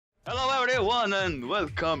Hello everyone and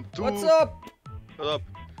welcome to... What's up? Shut up.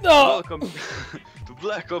 No! Welcome to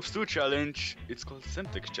Black Ops 2 challenge. It's called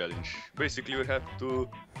Semtex challenge. Basically we have to...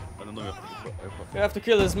 I don't know, We have to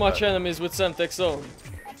kill as much enemies with Semtex on.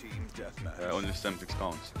 only Semtex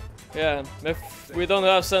counts. Yeah, if we don't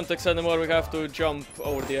have Semtex anymore, we have to jump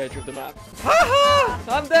over the edge of the map. Haha!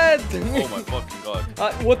 I'm dead! Oh my fucking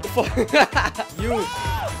god. What the fuck? You...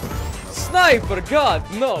 Sniper, god,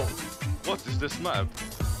 no! What is this map?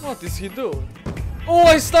 What is he doing? Oh,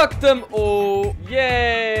 I stuck them! Oh,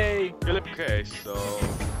 yay! Okay, so...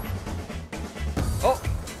 Oh,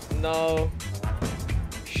 no.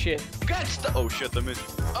 Shit. Get stuck! Oh shit, I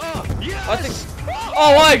missed. Ah, yes! I think...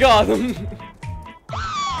 Oh my god!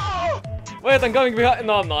 Wait, I'm coming behind.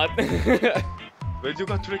 No, I'm not. Wait, you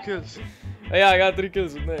got 3 kills. Yeah, I got 3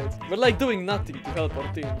 kills with nades. We're like doing nothing to help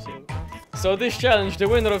our team, so this challenge, the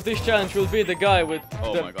winner of this challenge will be the guy with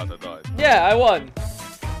Oh my god, I died. Yeah, I won!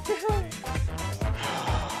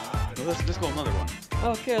 Let's go another one.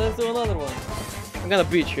 Okay, let's do another one. I'm gonna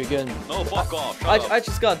beat you again. No, fuck off, shut up. I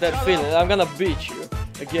just got that feeling. I'm gonna beat you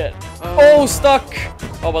again. Oh, stuck!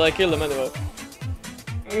 Oh, but I killed him anyway.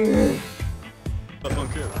 That one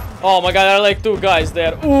kill. Oh my god, there are like 2 guys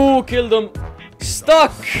there. Ooh, killed him.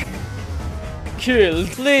 Stuck! Killed.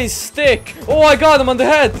 Please, stick! Oh, I got him on the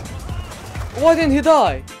head! Why didn't he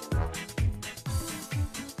die?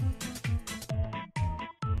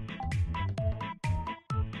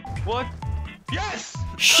 What? Yes!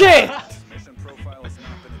 Shit!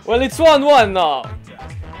 Well, it's 1-1 now.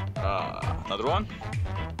 Another one?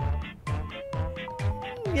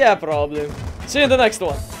 Yeah, probably. See you in the next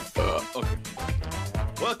one. Okay.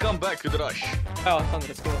 Welcome back to the rush. Oh,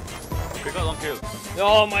 100 score. Okay, got 1 kill.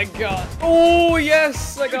 Oh my god. Oh,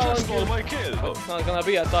 yes! I You got just 1 stole kill. my kill. Oh. It's not gonna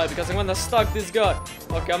be a tie because I'm gonna stuck this guy.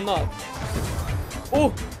 Okay, I'm not.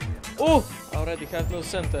 Oh! Oh! I already have no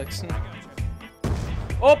Semtex.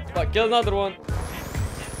 Oh! I killed another one.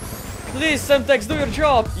 Please, Semtex, do your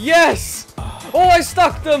job! Yes! Oh, I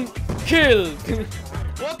stuck them! Killed!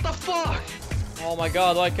 What the fuck? Oh my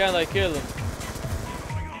god, why can't I kill him?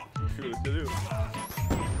 Kill you.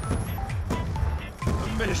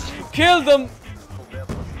 I missed. Kill them!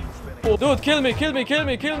 Oh, dude, kill me, kill me, kill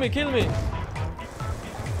me, kill me, kill me!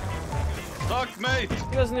 Stuck, mate.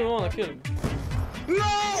 He doesn't even wanna kill me.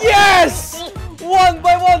 No! Yes! 1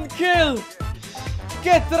 by 1 kill!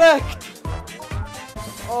 Get wrecked!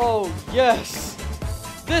 Oh, yes!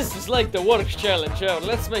 This is like the worst challenge ever.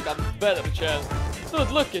 Let's make a better challenge. Dude,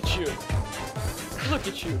 look at you. Look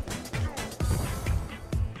at you.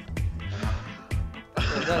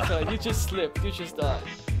 Yeah, that's right. You just slipped. You just died.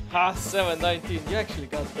 Ha, 719. You actually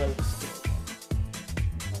got better.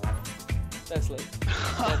 That's like...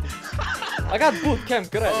 I got boot camp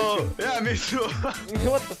credit. Oh, yeah, me too.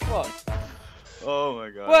 What the fuck? Oh my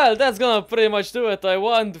god. Well, that's gonna pretty much do it. I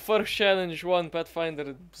won the first challenge, 1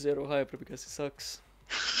 Pathfinder, 0 Hyper because he sucks.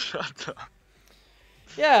 Shut up.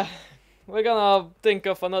 Yeah, we're gonna think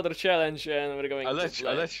of another challenge and we're going I to let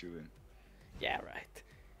play. you in. Yeah,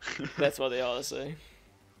 right. That's what they all say.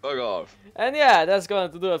 Fuck off. And yeah, that's going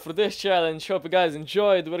to do it for this challenge. Hope you guys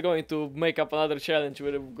enjoyed. We're going to make up another challenge.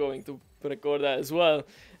 We're going to record that as well.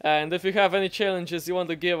 And if you have any challenges you want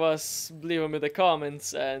to give us, leave them in the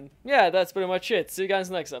comments. And yeah, that's pretty much it. See you guys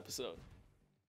next episode.